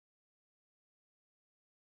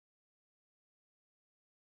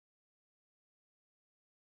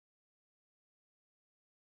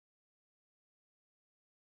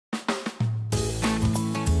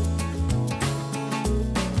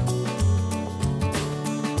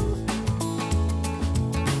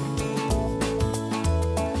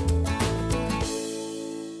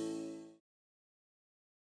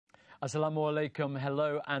Assalamu alaikum,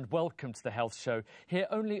 hello and welcome to The Health Show, here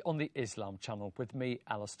only on the Islam channel with me,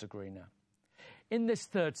 Alistair Greener. In this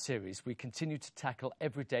third series, we continue to tackle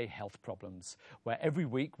everyday health problems, where every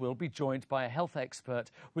week we'll be joined by a health expert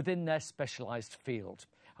within their specialised field,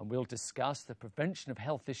 and we'll discuss the prevention of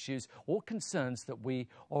health issues or concerns that we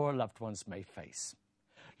or our loved ones may face.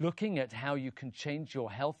 Looking at how you can change your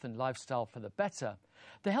health and lifestyle for the better,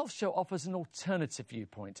 The Health Show offers an alternative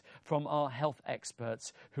viewpoint from our health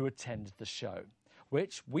experts who attend the show,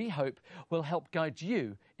 which we hope will help guide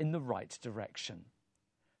you in the right direction.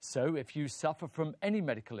 So if you suffer from any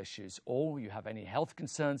medical issues or you have any health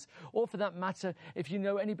concerns, or for that matter, if you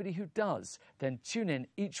know anybody who does, then tune in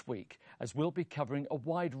each week as we'll be covering a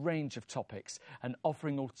wide range of topics and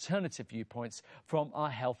offering alternative viewpoints from our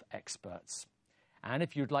health experts. And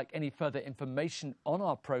if you'd like any further information on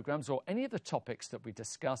our programmes or any of the topics that we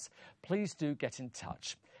discuss, please do get in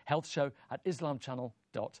touch.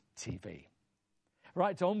 healthshow@islamchannel.tv.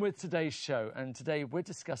 Right, on with today's show, and today we're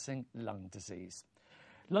discussing lung disease.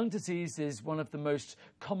 Lung disease is one of the most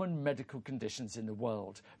common medical conditions in the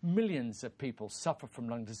world. Millions of people suffer from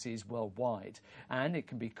lung disease worldwide, and it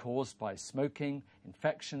can be caused by smoking,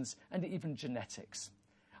 infections, and even genetics.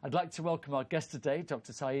 I'd like to welcome our guest today,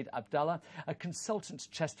 Dr Said Abdullah, a consultant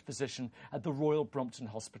chest physician at the Royal Brompton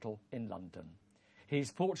Hospital in London. He's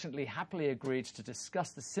fortunately happily agreed to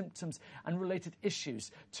discuss the symptoms and related issues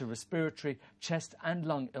to respiratory, chest and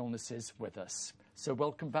lung illnesses with us. So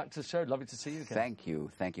welcome back to the show. Lovely to see you again. Thank you.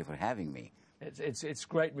 Thank you for having me. It's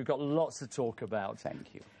great. We've got lots to talk about.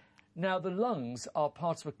 Thank you. Now, the lungs are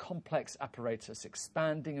part of a complex apparatus,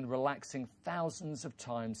 expanding and relaxing thousands of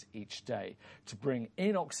times each day to bring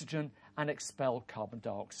in oxygen and expel carbon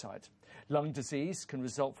dioxide. Lung disease can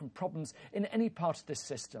result from problems in any part of this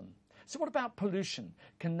system. So what about pollution?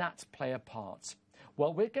 Can that play a part?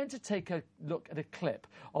 Well, we're going to take a look at a clip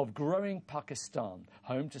of growing Pakistan,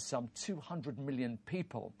 home to some 200 million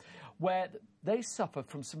people, where they suffer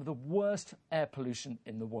from some of the worst air pollution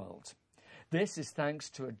in the world. This is thanks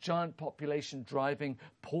to a giant population driving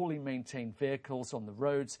poorly maintained vehicles on the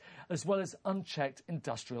roads, as well as unchecked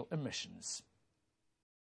industrial emissions.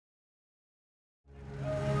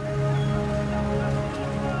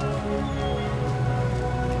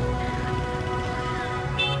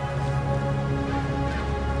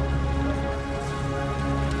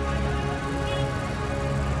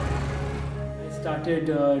 Started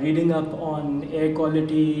reading up on air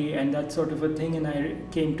quality and that sort of a thing, and I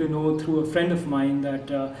came to know through a friend of mine that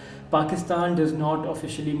Pakistan does not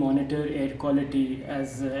officially monitor air quality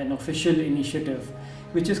as an official initiative,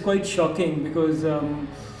 which is quite shocking because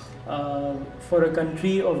for a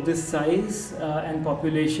country of this size and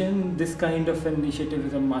population, this kind of an initiative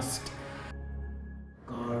is a must.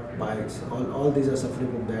 Car, bikes, all these are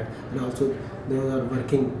suffering from that, and also they are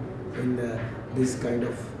working in these kind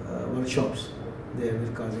of workshops. They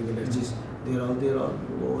are causing allergies. They are all.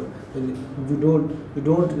 And you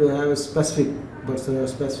don't have a specific person or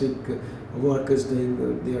specific workers doing.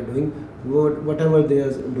 They are doing whatever they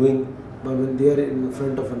are doing. But when they are in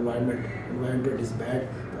front of environment is bad.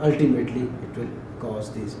 Ultimately, it will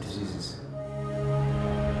cause these diseases.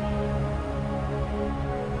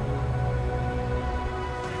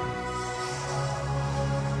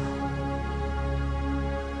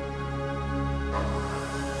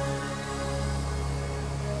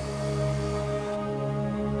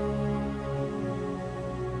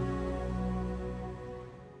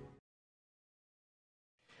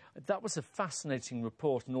 That was a fascinating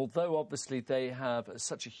report, and although obviously they have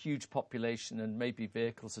such a huge population and maybe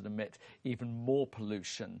vehicles that emit even more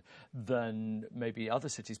pollution than maybe other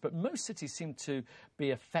cities, but most cities seem to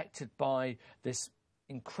be affected by this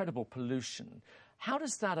incredible pollution. How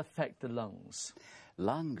does that affect the lungs?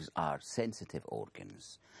 Lungs are sensitive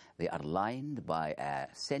organs. They are lined by a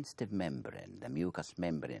sensitive membrane, the mucous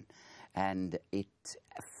membrane, and it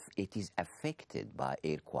is affected by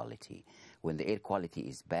air quality. When the air quality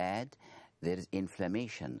is bad, there is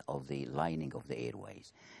inflammation of the lining of the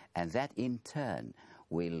airways, and that in turn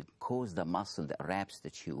will cause the muscle that wraps the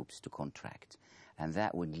tubes to contract, and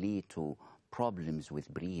that would lead to problems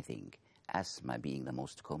with breathing, asthma being the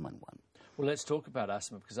most common one. Well, let's talk about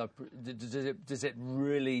asthma, because does it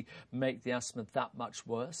really make the asthma that much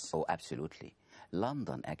worse? Oh, absolutely.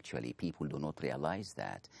 London, actually, people do not realize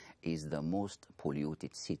that, is the most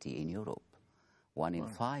polluted city in Europe. 1 in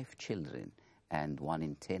 5 children and 1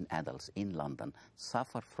 in 10 adults in London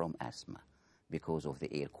suffer from asthma because of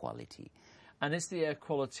the air quality. And is the air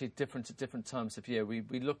quality different at different times of year? We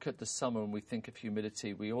look at the summer and we think of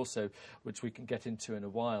humidity. We also, which we can get into in a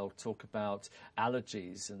while, talk about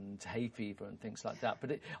allergies and hay fever and things like that.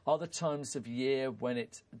 But are there times of year when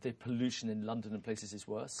the pollution in London and places is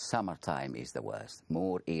worse? Summertime is the worst.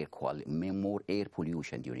 More air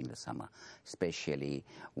pollution during the summer, especially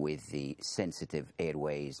with the sensitive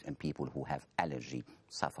airways, and people who have allergy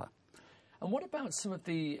suffer. And what about some of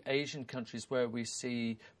the Asian countries where we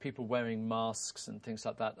see people wearing masks and things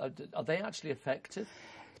like that? Are they actually effective?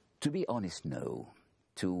 To be honest, no.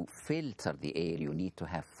 To filter the air, you need to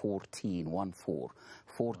have 14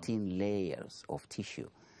 layers of tissue.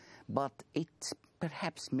 But it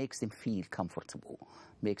perhaps makes them feel comfortable,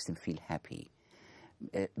 makes them feel happy.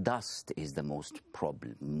 Dust is the most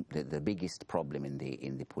problem, the biggest problem in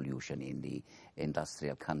the pollution in the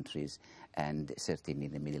industrial countries, and certainly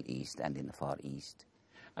in the Middle East and in the Far East.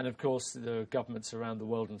 And of course, there are governments around the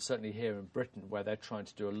world, and certainly here in Britain, where they're trying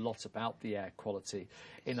to do a lot about the air quality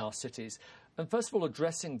in our cities. And first of all,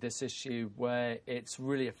 addressing this issue where it's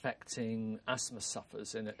really affecting asthma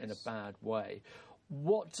sufferers in a bad way.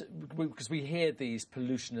 Because we hear these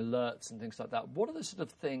pollution alerts and things like that, what are the sort of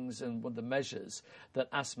things and what are the measures that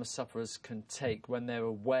asthma sufferers can take when they're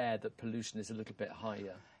aware that pollution is a little bit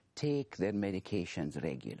higher? Take their medications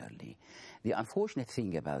regularly. The unfortunate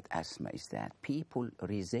thing about asthma is that people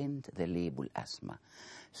resent the label asthma.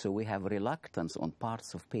 So we have reluctance on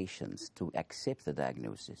parts of patients to accept the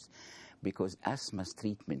diagnosis. Because asthma's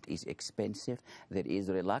treatment is expensive, there is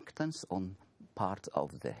reluctance on part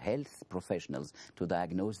of the health professionals to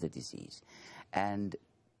diagnose the disease. And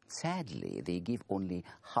sadly, they give only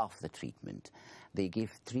half the treatment. They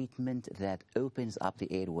give treatment that opens up the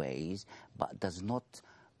airways but does not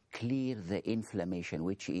clear the inflammation,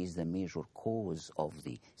 which is the major cause of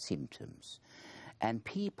the symptoms. And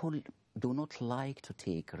people do not like to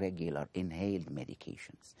take regular inhaled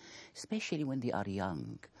medications, especially when they are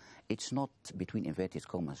young. It's not, between inverted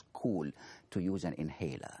commas, cool to use an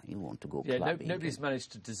inhaler. You want to go clubbing. Nobody's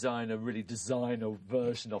managed to design a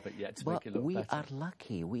version of it yet to make it look better. We are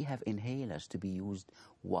lucky. We have inhalers to be used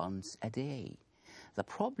once a day. The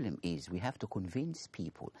problem is we have to convince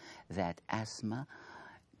people that asthma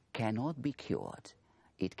cannot be cured.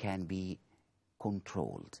 It can be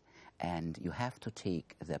controlled. And you have to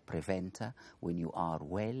take the preventer when you are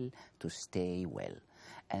well to stay well.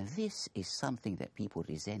 And this is something that people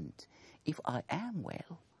resent. If I am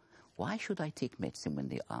well, why should I take medicine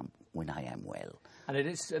when I am well?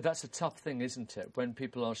 And that's a tough thing, isn't it? When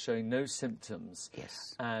people are showing no symptoms,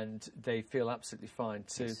 yes, and they feel absolutely fine,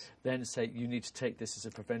 to then say you need to take this as a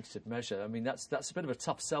preventative measure. I mean, that's a bit of a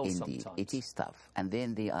tough sell. Indeed, sometimes. It is tough. And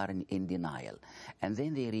then they are in denial. And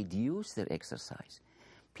then they reduce their exercise.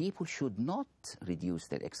 People should not reduce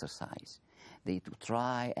their exercise. They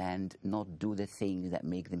try and not do the things that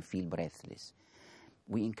make them feel breathless.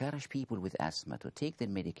 We encourage people with asthma to take their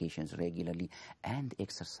medications regularly and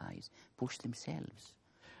exercise, push themselves.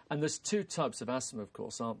 And there's two types of asthma, of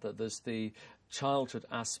course, aren't there? There's the childhood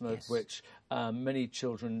asthma, which many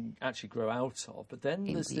children actually grow out of. But then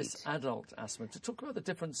there's this adult asthma. To talk about the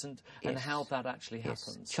difference and how that actually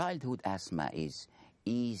happens. Childhood asthma is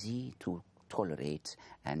easy to tolerate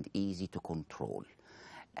and easy to control.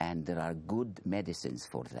 And there are good medicines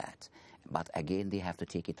for that. But again, they have to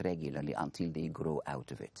take it regularly until they grow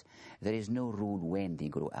out of it. There is no rule when they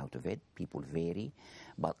grow out of it. People vary.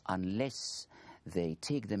 But unless they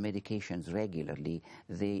take the medications regularly,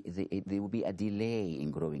 there will be a delay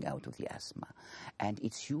in growing out of the asthma. And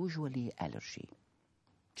it's usually allergy.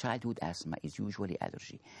 Childhood asthma is usually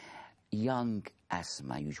allergy. Young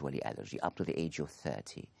asthma, usually allergy, up to the age of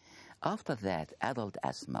 30. After that, adult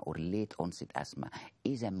asthma or late onset asthma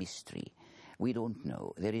is a mystery. We don't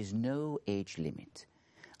know. There is no age limit.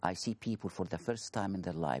 I see people for the first time in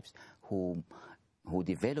their lives who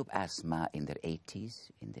develop asthma in their 80s,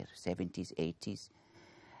 in their 70s, 80s,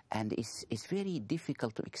 and it's very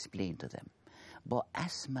difficult to explain to them. But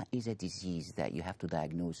asthma is a disease that you have to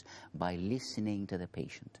diagnose by listening to the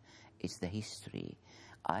patient. It's the history.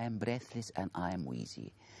 I am breathless and I am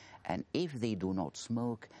wheezy. And if they do not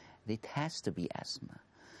smoke, it has to be asthma.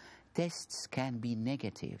 Tests can be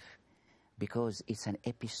negative because it's an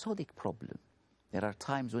episodic problem. There are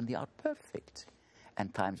times when they are perfect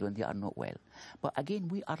and times when they are not well. But again,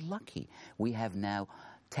 we are lucky. We have now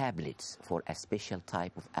tablets for a special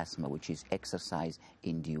type of asthma, which is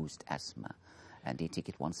exercise-induced asthma, and they take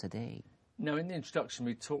it once a day. Now, in the introduction,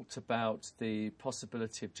 we talked about the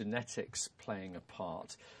possibility of genetics playing a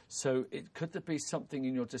part. So could there be something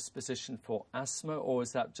in your disposition for asthma, or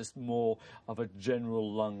is that just more of a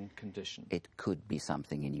general lung condition? It could be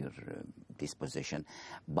something in your disposition,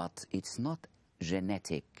 but it's not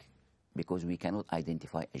genetic because we cannot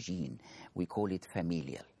identify a gene. We call it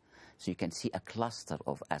familial. So you can see a cluster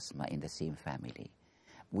of asthma in the same family.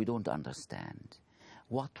 We don't understand.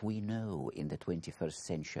 What we know in the 21st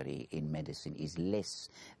century in medicine is less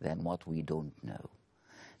than what we don't know.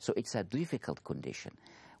 So it's a difficult condition.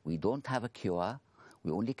 We don't have a cure.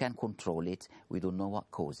 We only can control it. We don't know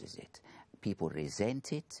what causes it. People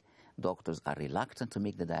resent it. Doctors are reluctant to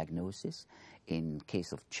make the diagnosis. In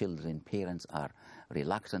case of children, parents are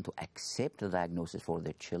reluctant to accept the diagnosis for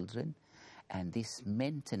their children. And this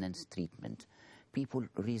maintenance treatment, people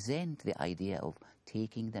resent the idea of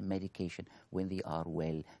taking the medication when they are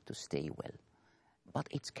well to stay well. But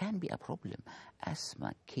it can be a problem.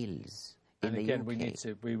 Asthma kills. And again,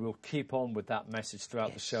 we will keep on with that message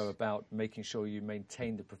throughout the show about making sure you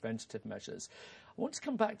maintain the preventative measures. I want to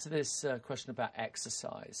come back to this question about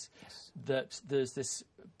exercise. That there's this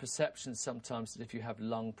perception sometimes that if you have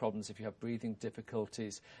lung problems, if you have breathing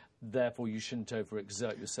difficulties, therefore you shouldn't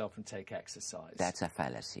overexert yourself and take exercise. That's a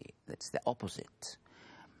fallacy. That's the opposite.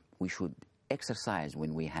 We should exercise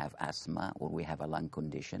when we have asthma or we have a lung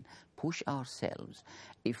condition, push ourselves.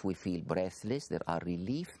 If we feel breathless, there are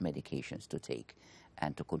relief medications to take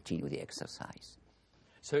and to continue the exercise.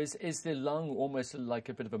 So is the lung almost like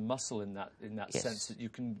a bit of a muscle in that sense that you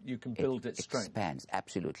can build its strength? It expands,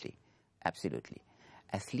 absolutely, absolutely.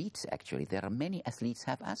 Athletes, actually, there are many athletes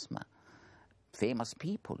have asthma. Famous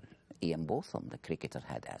people, Ian Botham, the cricketer,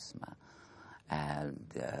 had asthma. And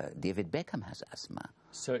David Beckham has asthma.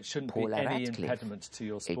 So it shouldn't Paula be any Radcliffe. impediment to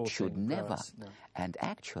your sporting It should never. prowess, no. And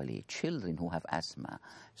actually, children who have asthma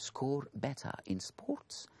score better in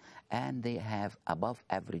sports, and they have above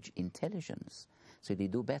average intelligence. So they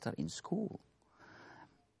do better in school.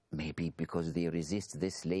 Maybe because they resist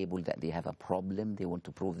this label that they have a problem, they want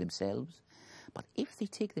to prove themselves. But if they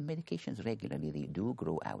take the medications regularly, they do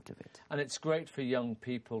grow out of it. And it's great for young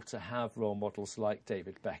people to have role models like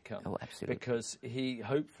David Beckham. Oh, absolutely. Because he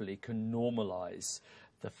hopefully can normalise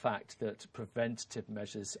the fact that preventative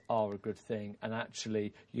measures are a good thing. And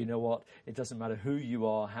actually, you know what? It doesn't matter who you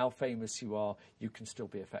are, how famous you are, you can still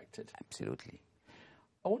be affected. Absolutely.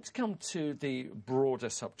 I want to come to the broader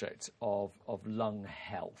subject of lung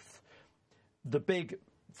health. The big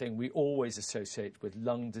thing we always associate with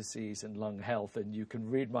lung disease and lung health, and you can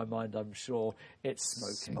read my mind, I'm sure, it's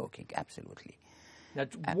smoking. Smoking, absolutely. Now,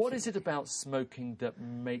 what is it about smoking that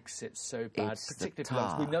makes it so bad, particularly for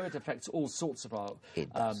lungs? We know it affects all sorts of our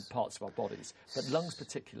parts of our bodies, but lungs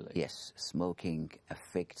particularly. Yes, smoking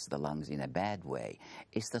affects the lungs in a bad way.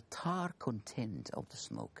 It's the tar content of the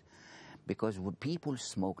smoke. Because when people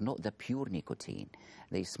smoke not the pure nicotine,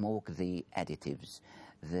 they smoke the additives,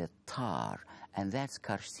 the tar, and that's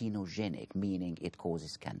carcinogenic, meaning it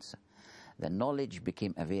causes cancer. The knowledge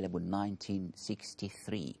became available in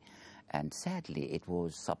 1963, and sadly it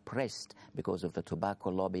was suppressed because of the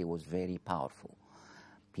tobacco lobby was very powerful.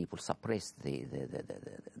 People suppressed the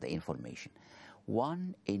information.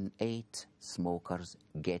 1 in 8 smokers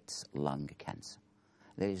gets lung cancer.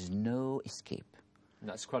 There is no escape. And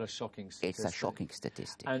that's quite a shocking statistic. It's a shocking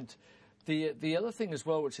statistic. And the other thing as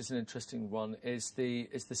well, which is an interesting one, is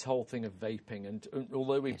this whole thing of vaping. And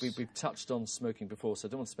although we've touched on smoking before, so I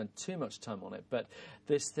don't want to spend too much time on it, but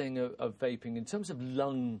this thing of vaping, in terms of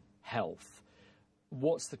lung health,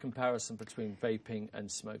 what's the comparison between vaping and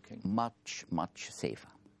smoking? Much, much safer.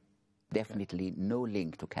 Definitely no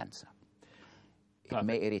link to cancer. Perfect. It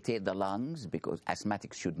may irritate the lungs because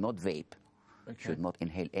asthmatics should not vape, should not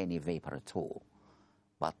inhale any vapor at all.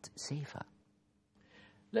 But safer.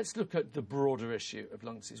 Let's look at the broader issue of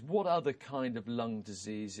lung disease. What other kind of lung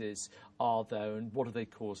diseases are there, and what are they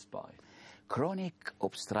caused by? Chronic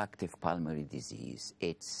obstructive pulmonary disease,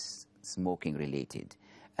 it's smoking related,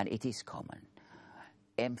 and it is common.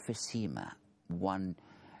 Emphysema,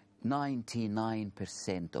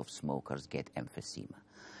 99% of smokers get emphysema,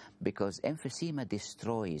 because emphysema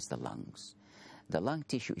destroys the lungs. The lung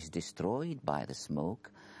tissue is destroyed by the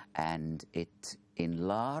smoke, and it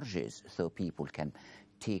enlarges so people can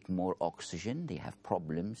take more oxygen. They have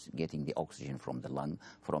problems getting the oxygen from the lung,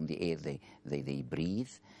 from the air they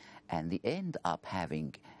breathe, and they end up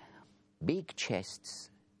having big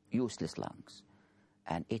chests, useless lungs.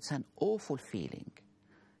 And it's an awful feeling.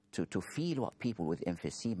 To feel what people with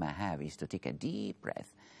emphysema have is to take a deep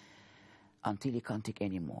breath until you can't take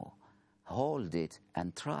any more. Hold it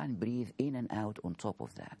and try and breathe in and out on top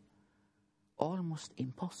of that. Almost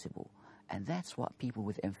impossible. And that's what people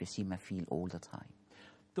with emphysema feel all the time.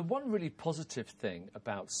 The one really positive thing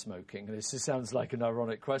about smoking, and this sounds like an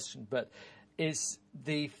ironic question, but is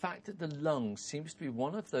the fact that the lung seems to be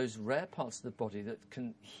one of those rare parts of the body that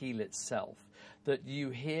can heal itself. That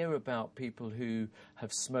you hear about people who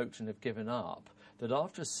have smoked and have given up, that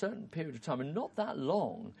after a certain period of time, and not that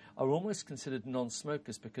long, are almost considered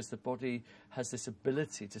non-smokers because the body has this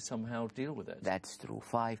ability to somehow deal with it. That's true,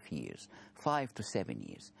 5 years, 5 to 7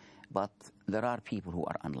 years. But there are people who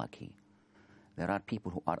are unlucky. There are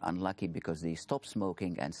people who are unlucky because they stop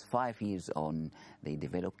smoking and 5 years on they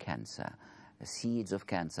develop cancer. The seeds of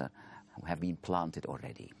cancer have been planted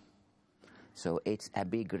already. So it's a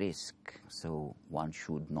big risk, so one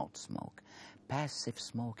should not smoke. Passive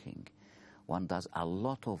smoking, one does a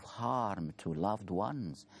lot of harm to loved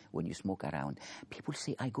ones when you smoke around. People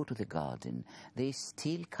say, I go to the garden. They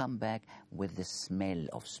still come back with the smell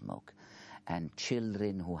of smoke. And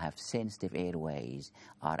children who have sensitive airways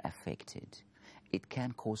are affected. It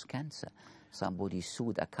can cause cancer. Somebody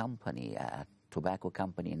sued a company, a tobacco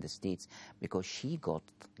company in the States, because she got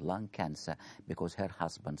lung cancer because her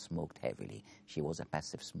husband smoked heavily. She was a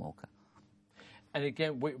passive smoker. And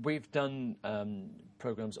again, we've done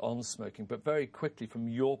programs on smoking, but very quickly, from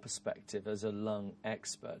your perspective as a lung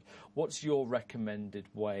expert, what's your recommended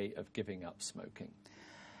way of giving up smoking?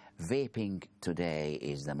 Vaping today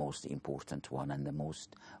is the most important one and the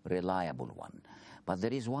most reliable one. But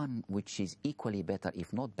there is one which is equally better,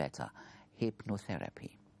 if not better,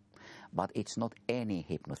 hypnotherapy. But it's not any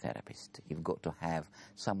hypnotherapist. You've got to have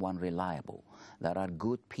someone reliable. There are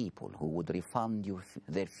good people who would refund you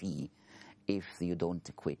their fee if you don't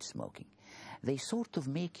quit smoking. They sort of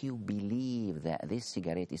make you believe that this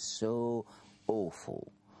cigarette is so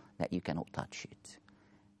awful that you cannot touch it.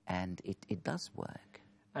 And it does work.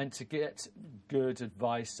 And to get good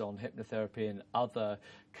advice on hypnotherapy and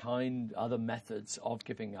other methods of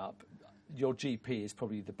giving up, your GP is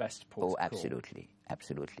probably the best port of call. Absolutely.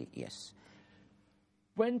 Absolutely, yes.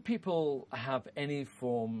 When people have any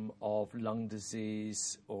form of lung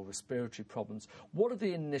disease or respiratory problems, what are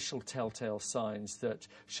the initial telltale signs that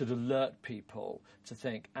should alert people to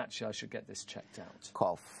think, actually, I should get this checked out?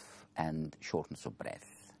 Cough and shortness of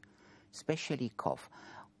breath, especially cough.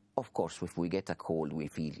 Of course, if we get a cold, we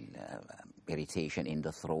feel irritation in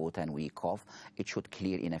the throat and we cough. It should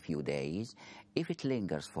clear in a few days. If it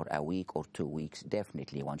lingers for a week or 2 weeks,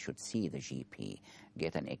 definitely one should see the GP,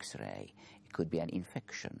 get an X-ray. It could be an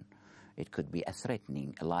infection. It could be a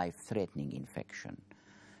life-threatening infection.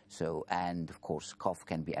 So, and of course, cough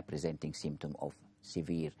can be a presenting symptom of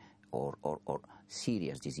severe or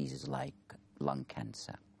serious diseases like lung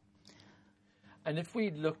cancer. And if we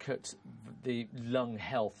look at the lung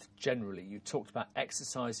health generally, you talked about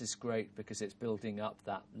exercise is great because it's building up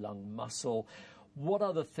that lung muscle. What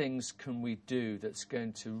other things can we do that's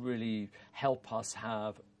going to really help us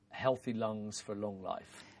have healthy lungs for long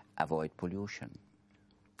life? Avoid pollution,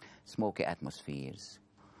 smoky atmospheres.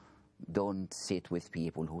 Don't sit with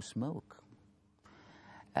people who smoke.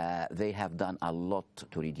 They have done a lot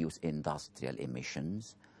to reduce industrial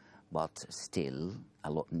emissions, but still a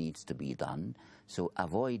lot needs to be done. So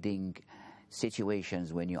avoiding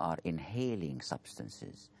situations when you are inhaling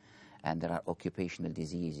substances, and there are occupational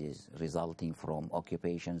diseases resulting from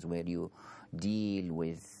occupations where you deal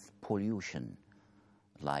with pollution,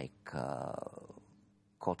 like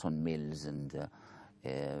cotton mills and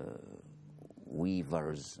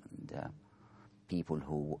weavers and people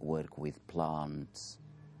who work with plants.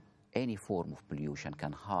 Any form of pollution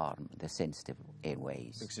can harm the sensitive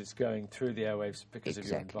airways. Because it's going through the airwaves because of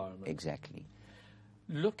your environment. Exactly.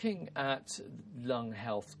 Looking at lung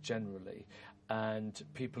health generally, and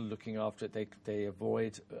people looking after it, they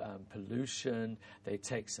avoid pollution, they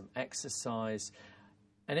take some exercise,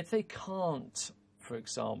 and if they can't, for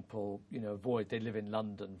example, avoid, they live in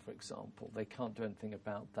London, for example, they can't do anything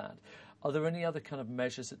about that. Are there any other kind of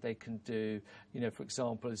measures that they can do? For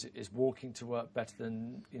example, is walking to work better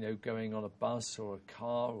than, going on a bus or a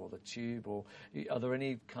car or the tube? Or are there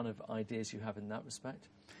any kind of ideas you have in that respect?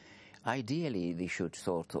 Ideally, they should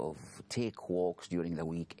sort of take walks during the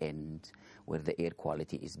weekend where the air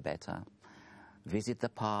quality is better. Visit the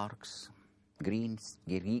parks, green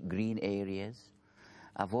areas.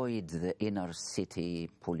 Avoid the inner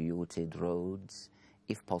city polluted roads,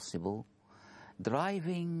 if possible.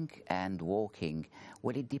 Driving and walking,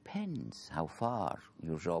 well, it depends how far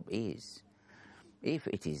your job is. If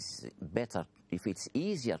it is better, if it's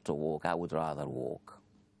easier to walk, I would rather walk.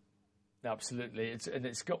 Absolutely,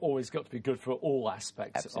 always got to be good for all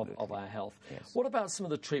aspects of our health. Yes. What about some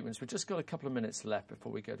of the treatments? We've just got a couple of minutes left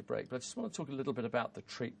before we go to break, but I just want to talk a little bit about the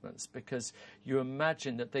treatments, because you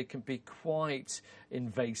imagine that they can be quite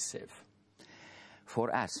invasive.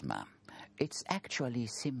 For asthma, it's actually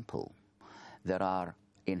simple. There are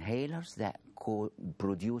inhalers that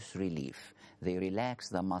produce relief. They relax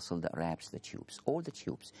the muscle that wraps the tubes. All the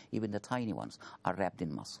tubes, even the tiny ones, are wrapped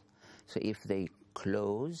in muscle. So if they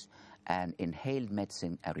close, an inhaled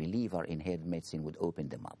medicine, a reliever inhaled medicine would open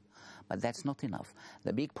them up. But that's not enough.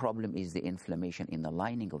 The big problem is the inflammation in the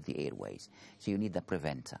lining of the airways. So you need the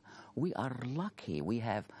preventer. We are lucky. We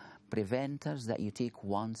have preventers that you take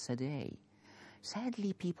once a day.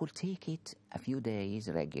 Sadly, people take it a few days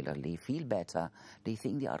regularly, feel better, they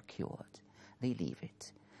think they are cured. They leave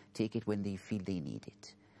it. Take it when they feel they need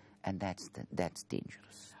it. And that's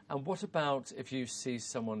dangerous. And what about if you see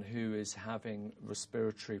someone who is having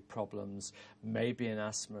respiratory problems, maybe an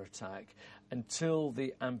asthma attack, until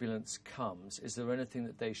the ambulance comes, is there anything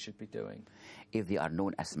that they should be doing? If they are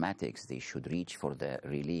known asthmatics, they should reach for the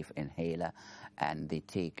relief inhaler, and they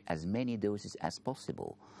take as many doses as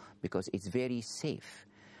possible, because it's very safe.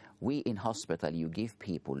 We in hospital, you give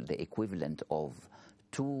people the equivalent of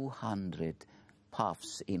 200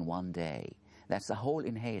 puffs in one day. That's a whole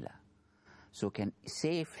inhaler. So can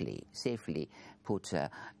safely put,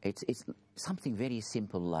 it's something very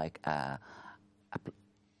simple like a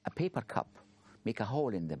paper cup. Make a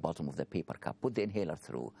hole in the bottom of the paper cup, put the inhaler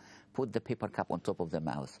through, put the paper cup on top of the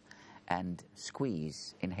mouth, and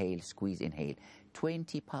squeeze, inhale, squeeze, inhale.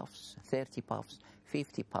 20 puffs, 30 puffs,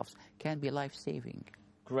 50 puffs can be life-saving.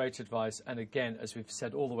 Great advice. And again, as we've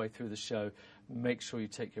said all the way through the show, make sure you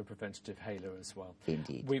take your preventative hailer as well.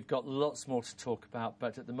 Indeed. We've got lots more to talk about,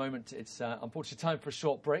 but at the moment it's unfortunately time for a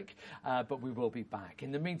short break, but we will be back.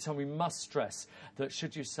 In the meantime, we must stress that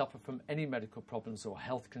should you suffer from any medical problems or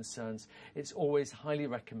health concerns, it's always highly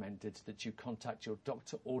recommended that you contact your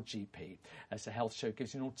doctor or GP, as the Health Show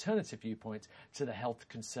gives you an alternative viewpoint to the health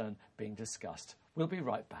concern being discussed. We'll be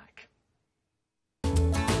right back.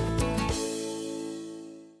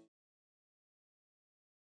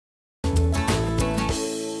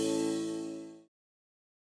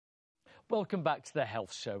 Welcome back to the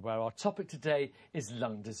Health Show, where our topic today is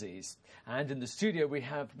lung disease. And in the studio we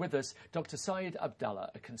have with us Dr Said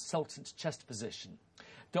Abdullah, a consultant chest physician.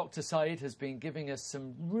 Dr Said has been giving us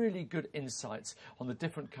some really good insights on the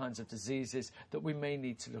different kinds of diseases that we may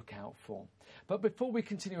need to look out for. But before we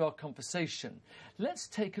continue our conversation, let's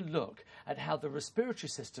take a look at how the respiratory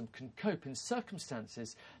system can cope in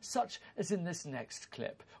circumstances such as in this next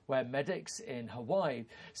clip, where medics in Hawaii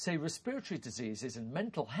say respiratory diseases and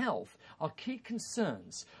mental health are key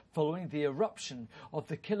concerns following the eruption of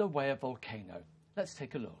the Kilauea volcano. Let's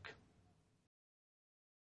take a look.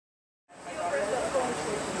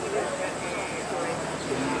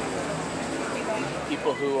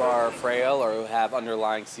 People who are frail or who have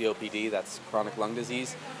underlying COPD, that's chronic lung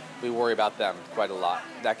disease, we worry about them quite a lot.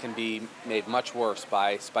 That can be made much worse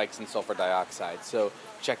by spikes in sulfur dioxide. So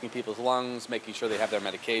checking people's lungs, making sure they have their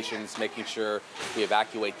medications, making sure we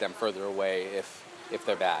evacuate them further away if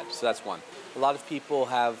they're bad. So that's one. A lot of people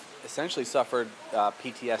have essentially suffered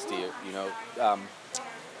PTSD,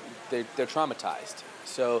 they're traumatized.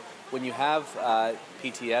 So when you have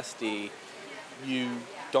PTSD, you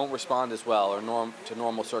don't respond as well or to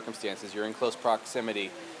normal circumstances. You're in close proximity.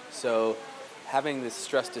 So having this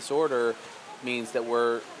stress disorder means that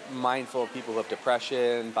we're mindful of people who have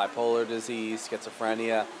depression, bipolar disease,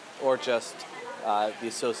 schizophrenia, or just the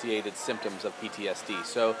associated symptoms of PTSD.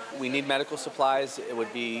 So we need medical supplies.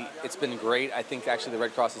 It's been great. I think actually the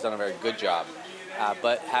Red Cross has done a very good job.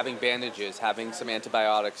 But having bandages, having some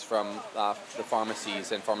antibiotics from the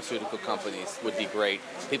pharmacies and pharmaceutical companies would be great.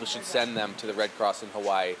 People should send them to the Red Cross in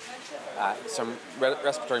Hawaii. Some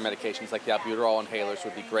respiratory medications like the albuterol inhalers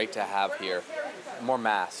would be great to have here. More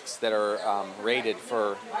masks that are rated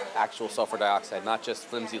for actual sulfur dioxide, not just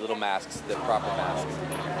flimsy little masks, the proper masks.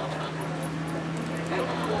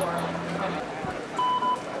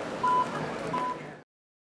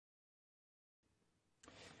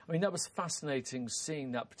 I mean, that was fascinating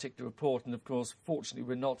seeing that particular report, and of course, fortunately,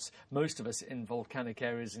 we're not, most of us, in volcanic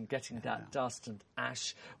areas and getting that dust and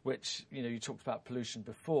ash, which, you talked about pollution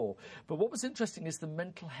before. But what was interesting is the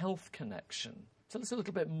mental health connection. Tell us a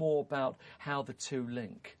little bit more about how the two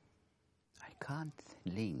link. I can't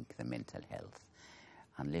link the mental health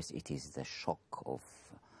unless it is the shock of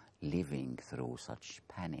living through such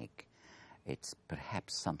panic. It's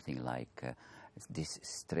perhaps something like this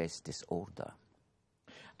stress disorder.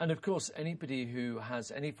 And of course, anybody who has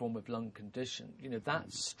any form of lung condition,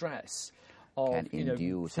 that stress of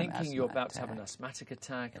induce thinking you're about attack. to have an asthmatic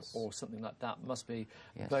attack Yes. or something like that must be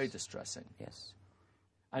Yes. very distressing. Yes.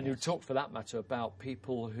 And you talked, for that matter, about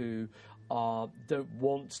people who don't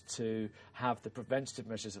want to have the preventative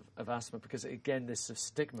measures of asthma because, again, there's a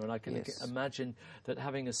stigma. And I can Yes. imagine that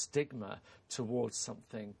having a stigma towards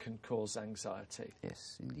something can cause anxiety.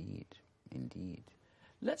 Yes, indeed. Indeed.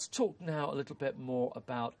 Let's talk now a little bit more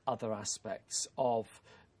about other aspects of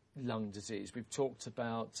lung disease. We've talked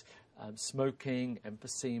about smoking,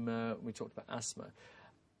 emphysema, we talked about asthma.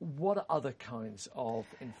 What other kinds of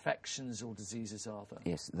infections or diseases are there?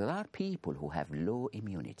 Yes, there are people who have low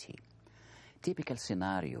immunity. Typical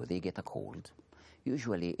scenario, they get a cold.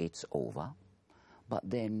 Usually it's over, but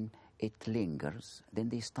then it lingers. Then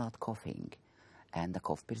they start coughing, and the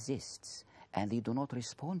cough persists, and they do not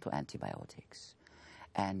respond to antibiotics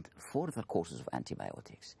and further courses of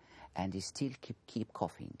antibiotics, and they still keep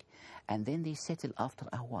coughing. And then they settle after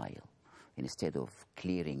a while. Instead of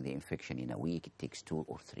clearing the infection in a week, it takes 2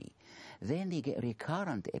 or 3. Then they get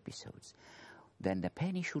recurrent episodes. Then the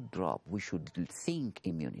penny should drop. We should think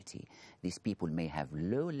immunity. These people may have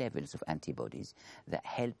low levels of antibodies that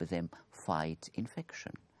help them fight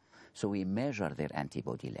infection. So we measure their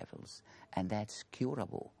antibody levels, and that's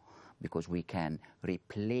curable because we can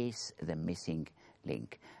replace the missing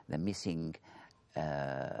link, the missing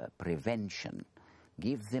prevention.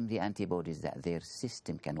 Give them the antibodies that their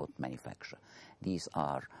system cannot manufacture. These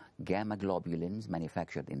are gamma globulins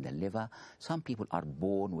manufactured in the liver. Some people are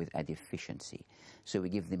born with a deficiency, so we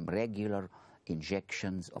give them regular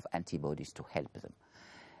injections of antibodies to help them.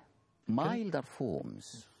 Milder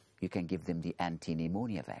forms, you can give them the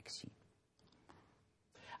anti-pneumonia vaccine.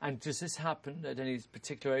 And does this happen at any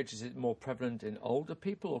particular age? Is it more prevalent in older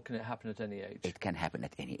people, or can it happen at any age? It can happen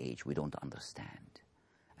at any age. We don't understand.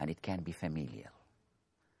 And it can be familial.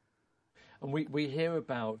 And we hear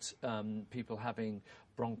about people having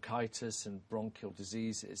bronchitis and bronchial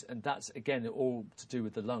diseases, and that's, again, all to do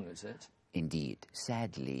with the lung, is it? Indeed.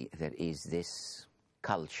 Sadly, there is this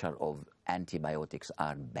culture of antibiotics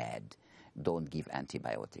are bad. Don't give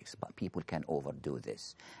antibiotics. But people can overdo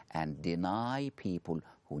this and deny people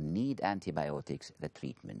who need antibiotics the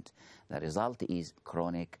treatment. The result is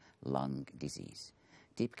chronic lung disease.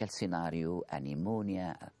 Typical scenario, a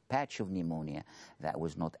pneumonia, a patch of pneumonia that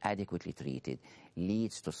was not adequately treated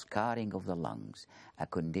leads to scarring of the lungs, a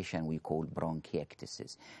condition we call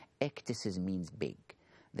bronchiectasis. Ectasis means big.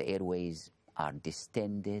 The airways are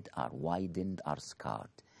distended, are widened, are scarred.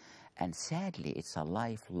 And sadly, it's a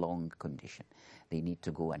lifelong condition. They need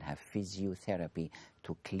to go and have physiotherapy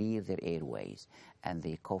to clear their airways, and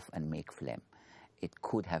they cough and make phlegm. It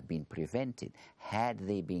could have been prevented had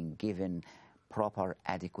they been given proper,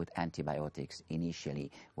 adequate antibiotics initially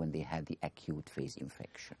when they had the acute phase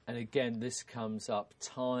infection. And again, this comes up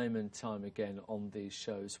time and time again on these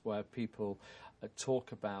shows where people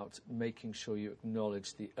talk about making sure you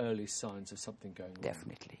acknowledge the early signs of something going on.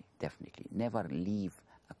 Definitely, definitely. Never leave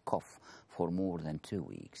a cough for more than 2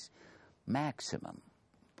 weeks. Maximum,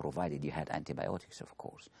 provided you had antibiotics, of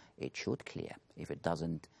course. It should clear. If it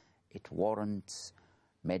doesn't, it warrants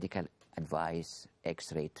medical advice,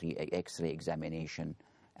 X-ray examination,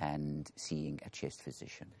 and seeing a chest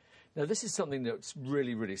physician. Now, this is something that's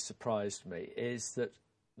really, really surprised me, is that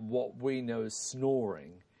what we know as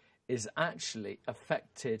snoring is actually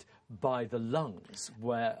affected by the lungs,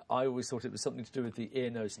 where I always thought it was something to do with the ear,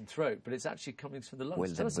 nose and throat, but it's actually coming from the lungs.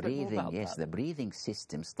 Well, Tell us a bit more about that. The breathing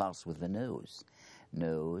system starts with the nose.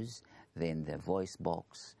 Nose, then the voice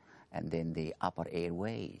box, and then the upper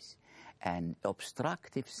airways. And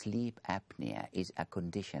obstructive sleep apnea is a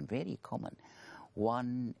condition very common.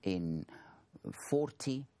 1 in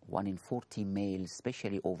 40 males,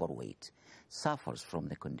 especially overweight, suffers from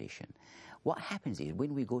the condition. What happens is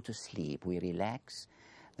when we go to sleep, we relax,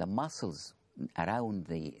 the muscles around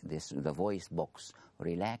the voice box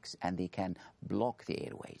relax, and they can block the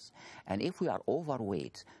airways. And if we are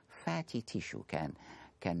overweight, fatty tissue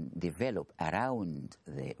can develop around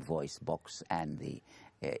the voice box and the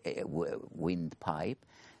windpipe,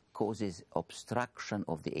 causes obstruction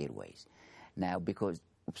of the airways. Now, because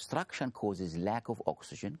obstruction causes lack of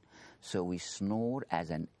oxygen, so we snore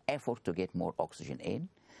as an effort to get more oxygen in,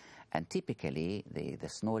 and typically the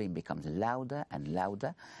snoring becomes louder and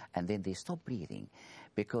louder, and then they stop breathing.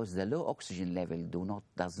 Because the low oxygen level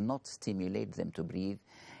does not stimulate them to breathe,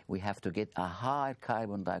 we have to get a higher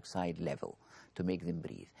carbon dioxide level to make them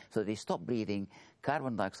breathe. So they stop breathing,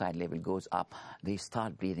 carbon dioxide level goes up, they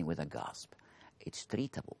start breathing with a gasp. It's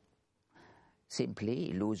treatable.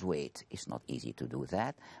 Simply lose weight. It's not easy to do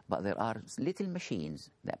that, but there are little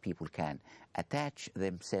machines that people can attach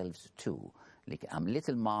themselves to like a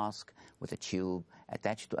little mask with a tube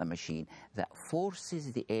attached to a machine that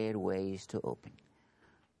forces the airways to open.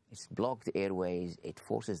 It's blocked the airways, it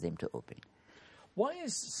forces them to open. Why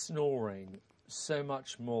is snoring so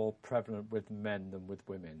much more prevalent with men than with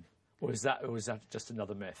women? Or is that just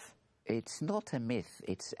another myth? It's not a myth.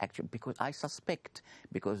 It's actually because I suspect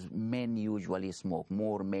because men usually smoke,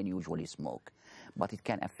 more men usually smoke, but it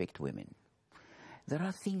can affect women. There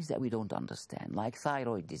are things that we don't understand, like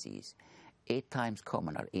thyroid disease, 8 times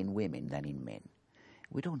commoner in women than in men.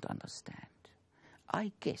 We don't understand.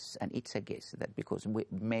 I guess, and it's a guess, that because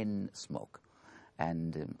men smoke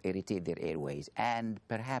and irritate their airways, and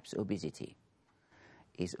perhaps obesity.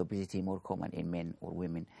 Is obesity more common in men or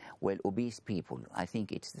women? Well, obese people, I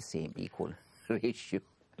think it's the same equal ratio.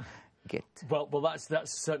 Well,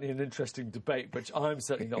 that's certainly an interesting debate, which I'm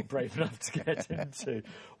certainly not brave enough to get into.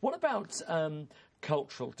 What about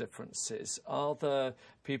cultural differences? Are there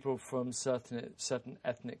people from certain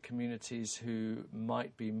ethnic communities who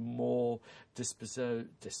might be more disposed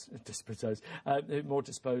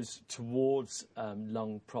towards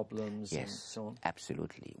lung problems and so on? Yes,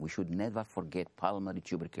 absolutely. We should never forget pulmonary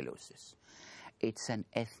tuberculosis. It's an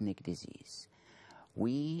ethnic disease.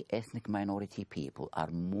 We, ethnic minority people, are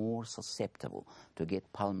more susceptible to get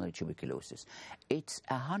pulmonary tuberculosis. It's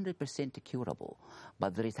 100% curable,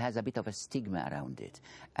 but it has a bit of a stigma around it,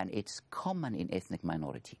 and it's common in ethnic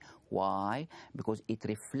minority. Why? Because it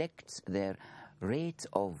reflects their rate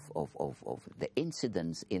of the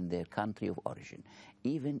incidence in their country of origin,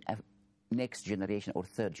 even next generation or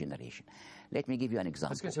third generation. Let me give you an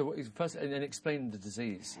example. I was going to say, first, and explain the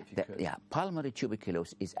disease, if you could. Yeah, pulmonary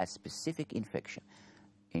tuberculosis is a specific infection.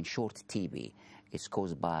 In short, TB. It's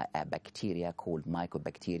caused by a bacteria called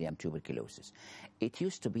Mycobacterium tuberculosis. It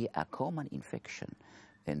used to be a common infection.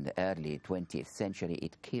 In the early 20th century,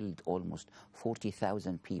 it killed almost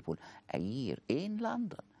 40,000 people a year in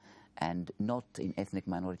London, and not in ethnic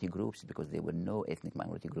minority groups, because there were no ethnic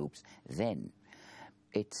minority groups then.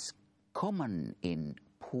 It's common in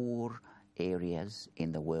poor areas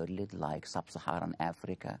in the world, like sub-Saharan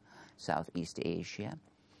Africa, Southeast Asia,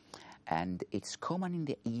 and it's common in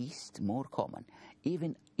the East, more common,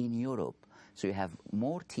 even in Europe. So you have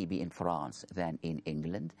more TB in France than in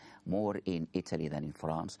England, more in Italy than in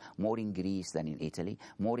France, more in Greece than in Italy,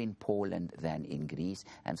 more in Poland than in Greece,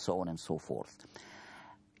 and so on and so forth.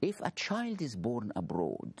 If a child is born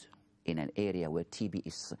abroad in an area where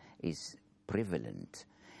TB is prevalent,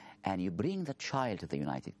 and you bring the child to the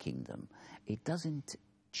United Kingdom, it doesn't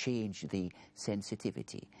change the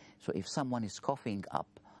sensitivity. So if someone is coughing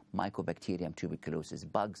up Mycobacterium tuberculosis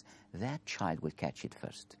bugs, that child will catch it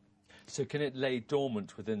first. So can it lay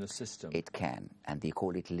dormant within the system? It can, and they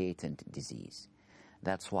call it latent disease.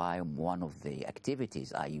 That's why one of the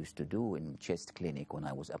activities I used to do in chest clinic when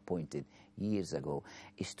I was appointed years ago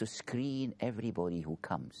is to screen everybody who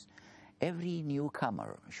comes. Every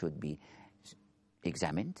newcomer should be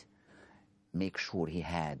examined, make sure he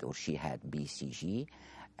had or she had BCG.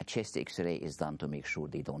 A chest X-ray is done to make sure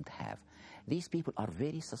they don't have. These people are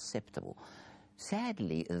very susceptible.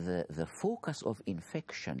 Sadly, the focus of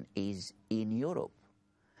infection is in Europe.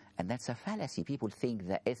 And that's a fallacy. People think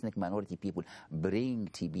that ethnic minority people bring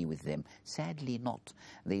TB with them. Sadly not.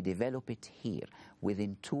 They develop it here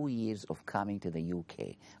within 2 years of coming to the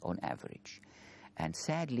UK on average. And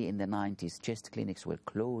sadly, in the 90s, chest clinics were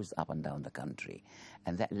closed up and down the country.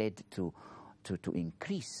 And that led to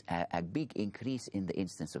increase, a big increase in the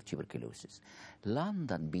incidence of tuberculosis.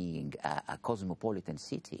 London being a cosmopolitan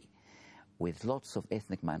city with lots of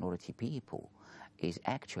ethnic minority people is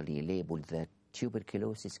actually labeled the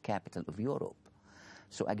tuberculosis capital of Europe.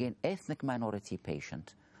 So again, ethnic minority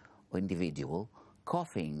patient or individual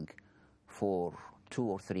coughing for 2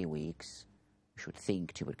 or 3 weeks should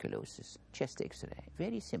think tuberculosis. Chest X-ray,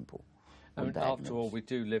 very simple. I mean, after all, we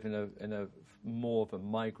do live in a more of a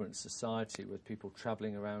migrant society with people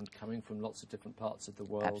travelling around, coming from lots of different parts of the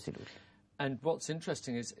world. Absolutely. And what's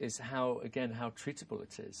interesting is how treatable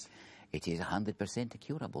it is. It is 100%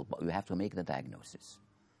 curable, but you have to make the diagnosis.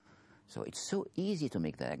 So it's so easy to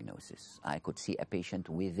make the diagnosis. I could see a patient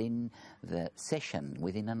within the session,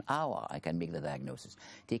 within an hour, I can make the diagnosis.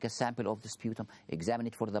 Take a sample of the sputum, examine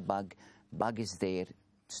it for the bug is there,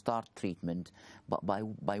 start treatment, but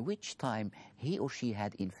by which time he or she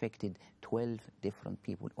had infected 12 different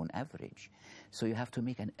people on average. So you have to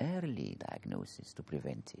make an early diagnosis to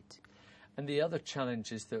prevent it. And the other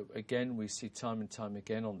challenge is that, again, we see time and time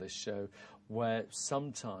again on this show, where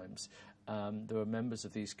sometimes there are members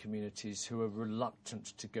of these communities who are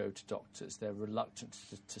reluctant to go to doctors. They're reluctant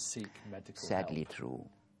to seek medical help. Sadly true.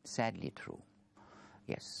 Sadly true.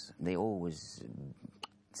 Yes, they always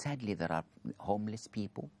Sadly, there are homeless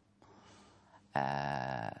people,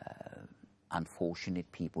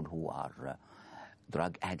 unfortunate people who are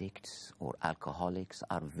drug addicts or alcoholics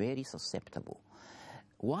are very susceptible.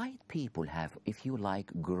 White people have, if you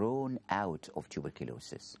like, grown out of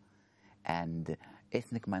tuberculosis, and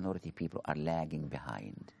ethnic minority people are lagging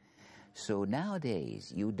behind. So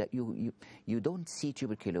nowadays, you don't see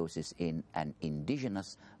tuberculosis in an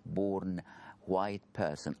indigenous-born white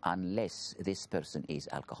person unless this person is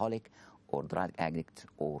alcoholic or drug addict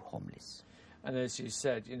or homeless. And as you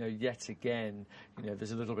said, yet again,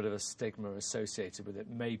 there's a little bit of a stigma associated with it,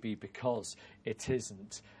 maybe because it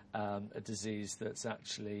isn't a disease that's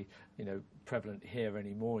actually, prevalent here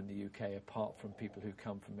anymore in the UK, apart from people who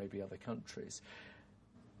come from maybe other countries.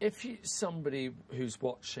 If somebody who's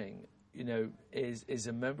watching, is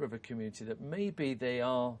a member of a community that maybe they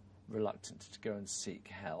are reluctant to go and seek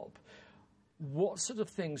help, what sort of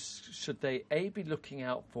things should they, A, be looking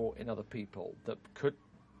out for in other people that could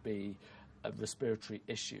be respiratory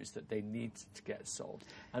issues that they need to get solved?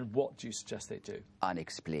 And what do you suggest they do?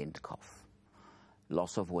 Unexplained cough,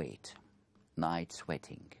 loss of weight, night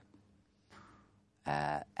sweating,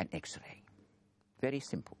 an X-ray. Very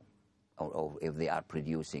simple. Or if they are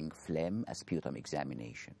producing phlegm, a sputum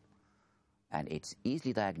examination. And it's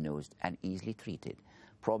easily diagnosed and easily treated.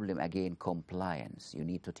 Problem again, compliance. You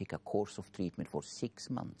need to take a course of treatment for 6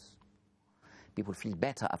 months. People feel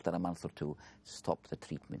better after a month or two, stop the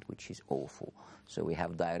treatment, which is awful. So we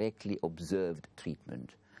have directly observed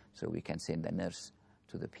treatment. So we can send a nurse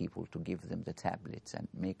to the people to give them the tablets and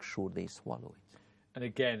make sure they swallow it. And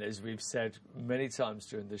again, as we've said many times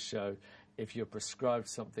during the show, if you're prescribed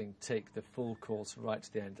something, take the full course right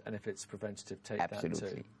to the end. And if it's preventative, take that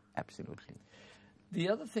too. Absolutely. The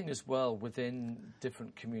other thing as well, within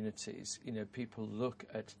different communities, people look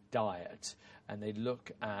at diet and they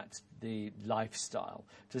look at the lifestyle.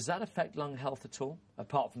 Does that affect lung health at all,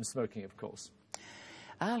 apart from smoking, of course?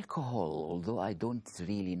 Alcohol, although I don't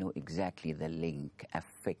really know exactly the link,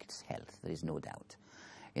 affects health, there is no doubt.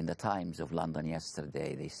 In the Times of London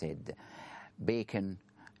yesterday, they said bacon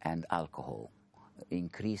and alcohol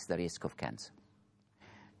increase the risk of cancer.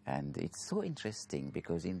 And it's so interesting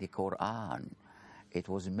because in the Quran, it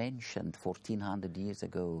was mentioned 1400 years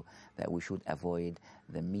ago that we should avoid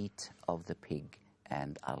the meat of the pig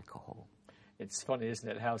and alcohol. It's funny, isn't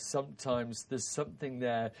it, how sometimes there's something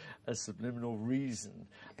there, a subliminal reason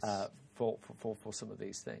for some of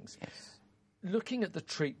these things. Yes. Looking at the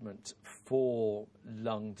treatment for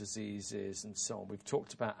lung diseases and so on, we've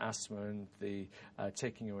talked about asthma and the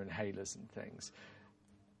taking your inhalers and things.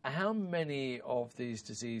 How many of these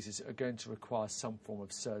diseases are going to require some form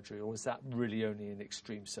of surgery, or is that really only in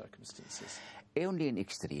extreme circumstances? Only in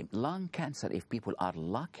extreme. Lung cancer, if people are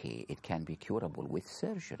lucky, it can be curable with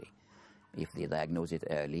surgery. If they diagnose it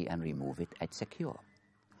early and remove it, it's a cure.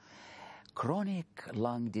 Chronic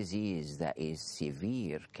lung disease that is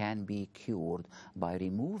severe can be cured by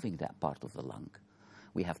removing that part of the lung.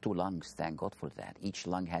 We have 2 lungs, thank God for that. Each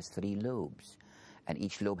lung has 3 lobes. And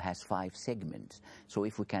each lobe has 5 segments. So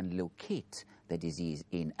if we can locate the disease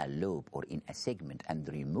in a lobe or in a segment and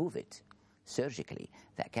remove it surgically,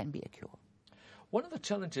 that can be a cure. One of the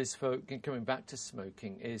challenges for coming back to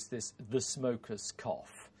smoking is the smoker's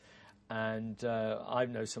cough. And I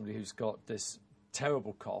know somebody who's got this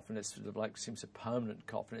terrible cough, and it's sort of like seems a permanent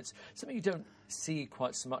cough, and it's something you don't see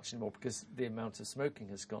quite so much anymore because the amount of smoking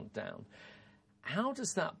has gone down. How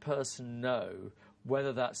does that person know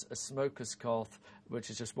whether that's a smoker's cough, which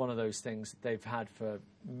is just one of those things that they've had for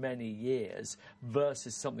many years,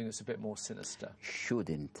 versus something that's a bit more sinister?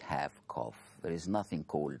 Shouldn't have cough. There is nothing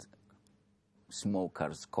called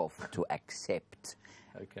smoker's cough to accept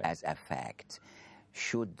as a fact.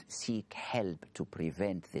 Should seek help to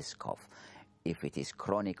prevent this cough. If it is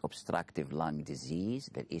chronic obstructive lung disease,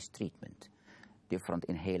 there is treatment. Different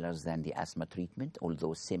inhalers than the asthma treatment,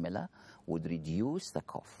 although similar, would reduce the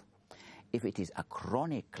cough. If it is a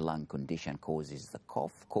chronic lung condition causing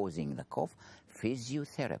the cough,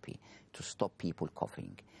 physiotherapy to stop people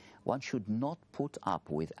coughing. One should not put up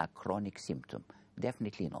with a chronic symptom,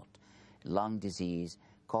 definitely not. Lung disease,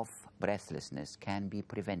 cough, breathlessness can be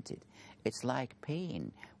prevented. It's like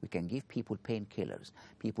pain. We can give people painkillers.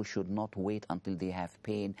 People should not wait until they have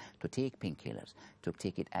pain to take painkillers, to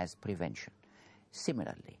take it as prevention.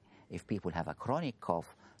 Similarly, if people have a chronic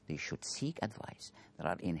cough, they should seek advice. There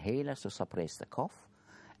are inhalers to suppress the cough,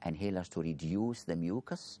 inhalers to reduce the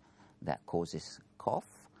mucus that causes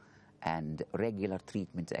cough, and regular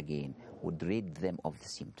treatment again would rid them of the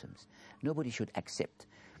symptoms. Nobody should accept.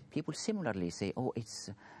 People similarly say, oh, it's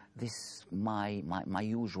my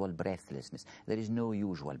usual breathlessness. There is no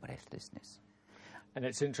usual breathlessness. And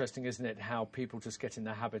it's interesting, isn't it, how people just get in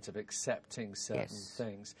the habit of accepting certain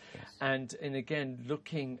things. Yes. And again,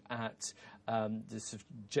 looking at this sort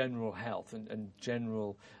of general health and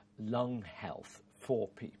general lung health for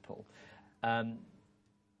people,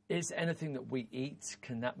 is anything that we eat,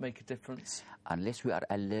 can that make a difference? Unless we are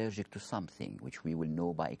allergic to something, which we will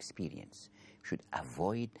know by experience, we should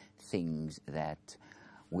avoid things that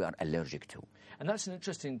we are allergic to. And that's an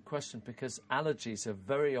interesting question, because allergies are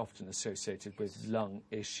very often associated with lung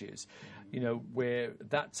issues. You know, we're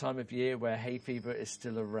that time of year where hay fever is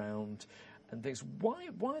still around and things.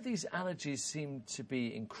 Why these allergies seem to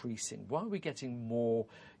be increasing? Why are we getting more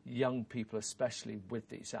young people, especially with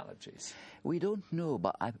these allergies? We don't know,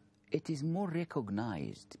 but it is more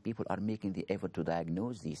recognized. People are making the effort to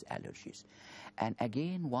diagnose these allergies. And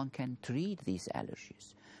again, one can treat these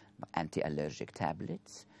allergies. Anti-allergic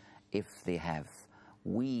tablets. If they have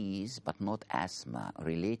wheeze but not asthma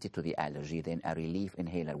related to the allergy, then a relief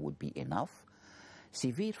inhaler would be enough.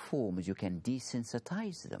 Severe forms, you can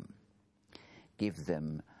desensitize them. Give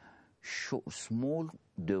them small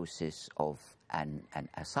doses of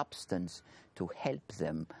a substance to help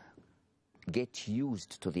them get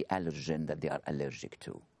used to the allergen that they are allergic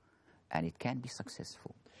to. And it can be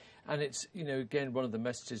successful. And it's, you know, again, one of the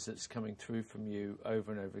messages that's coming through from you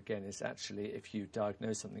over and over again is actually if you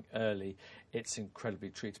diagnose something early, it's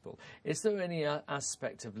incredibly treatable. Is there any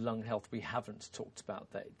aspect of lung health we haven't talked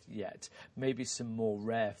about that yet? Maybe some more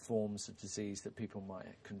rare forms of disease that people might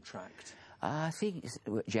contract? I think it's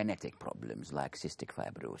genetic problems like cystic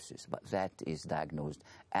fibrosis, but that is diagnosed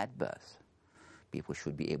at birth. People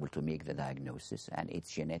should be able to make the diagnosis, and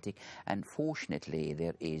it's genetic. And fortunately,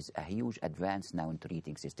 there is a huge advance now in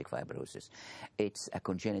treating cystic fibrosis. It's a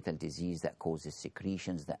congenital disease that causes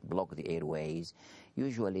secretions that block the airways.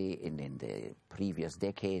 Usually, in the previous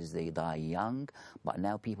decades, they die young, but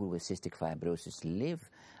now people with cystic fibrosis live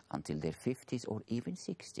until their 50s or even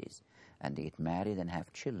 60s, and they get married and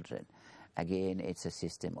have children. Again, it's a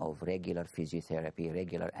system of regular physiotherapy,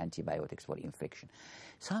 regular antibiotics for infection.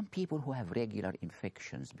 Some people who have regular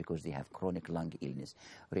infections because they have chronic lung illness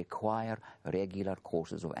require regular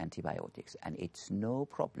courses of antibiotics, and it's no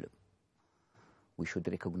problem. We should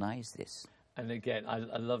recognize this. And again, I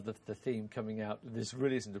love the theme coming out. This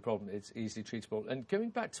really isn't a problem. It's easily treatable. And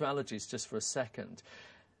going back to allergies just for a second,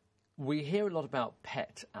 we hear a lot about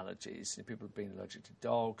pet allergies. People have been allergic to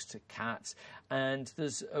dogs, to cats. And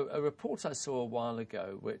there's a report I saw a while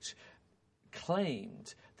ago which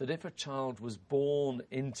claimed that if a child was born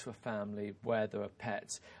into a family where there are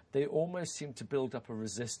pets, they almost seem to build up a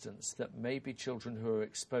resistance that maybe children who are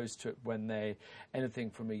exposed to it when they're anything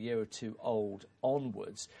from a year or two old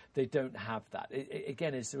onwards, they don't have that.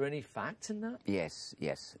 Again, is there any fact in that? Yes,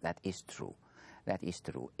 that is true. That is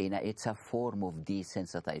true. It's a form of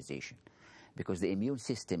desensitization because the immune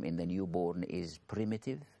system in the newborn is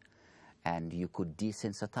primitive, and you could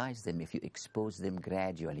desensitize them if you expose them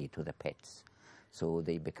gradually to the pets. So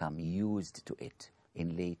they become used to it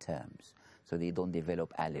in lay terms, so they don't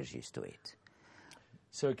develop allergies to it.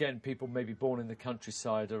 So again, people may be born in the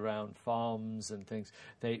countryside around farms and things.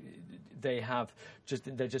 They're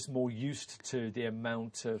just more used to the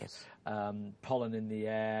amount of pollen in the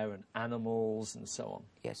air and animals and so on.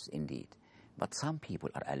 Yes, indeed. But some people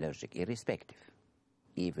are allergic, irrespective,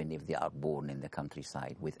 even if they are born in the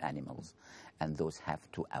countryside with animals, and those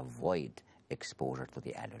have to avoid exposure to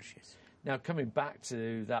the allergies. Now, coming back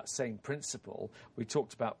to that same principle, we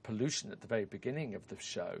talked about pollution at the very beginning of the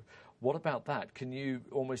show. What about that? Can you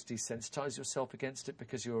almost desensitize yourself against it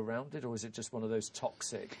because you're around it, or is it just one of those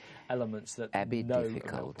toxic elements that a bit no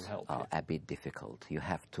difficult, will help you? A bit difficult. You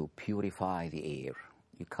have to purify the air.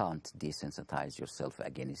 You can't desensitize yourself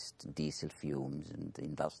against diesel fumes and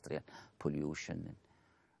industrial pollution.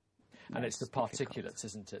 And it's the particulates,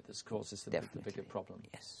 isn't it, that causes the bigger problem?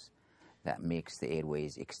 Yes. That makes the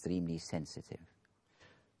airways extremely sensitive.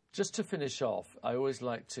 Just to finish off, I always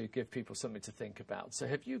like to give people something to think about. So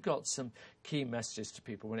have you got some key messages to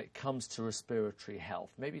people when it comes to respiratory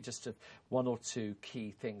health? Maybe just one or two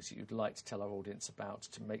key things you'd like to tell our audience about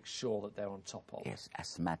to make sure that they're on top of. Yes,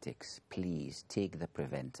 asthmatics, please take the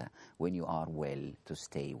preventer when you are well to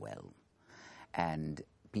stay well. And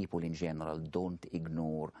people in general, don't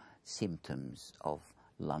ignore symptoms of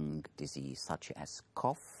lung disease such as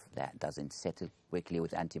cough that doesn't settle quickly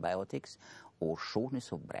with antibiotics, or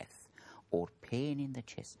shortness of breath, or pain in the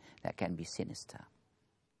chest that can be sinister.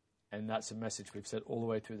 And that's a message we've said all the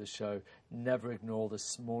way through the show. Never ignore the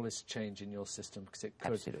smallest change in your system,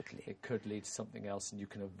 because it could lead to something else, and you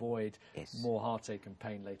can avoid more heartache and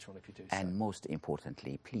pain later on if you do so. And most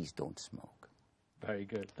importantly, please don't smoke. Very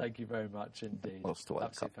good. Thank you very much indeed. Most welcome.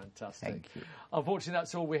 Absolutely fantastic. Thank you. Unfortunately,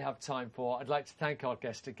 that's all we have time for. I'd like to thank our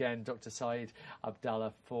guest again, Dr Said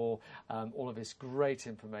Abdullah, for all of his great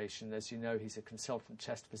information. As you know, he's a consultant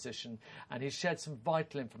chest physician, and he's shared some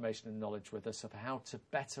vital information and knowledge with us of how to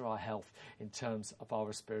better our health in terms of our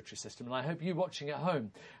respiratory system. And I hope you watching at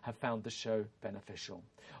home have found the show beneficial.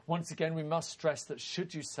 Once again, we must stress that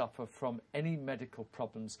should you suffer from any medical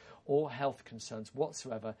problems or health concerns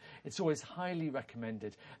whatsoever, it's always highly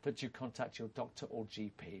recommended that you contact your doctor or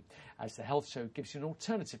GP, as the health show gives you an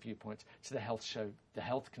alternative viewpoint to the health show, the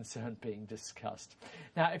health concern being discussed.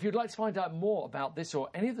 Now, if you'd like to find out more about this or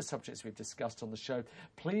any of the subjects we've discussed on the show,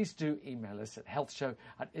 please do email us at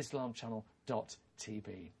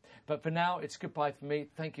healthshow@islamchannel.tv. But for now, it's goodbye for me.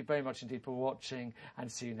 Thank you very much indeed for watching,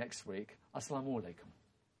 and see you next week. Assalamu alaikum.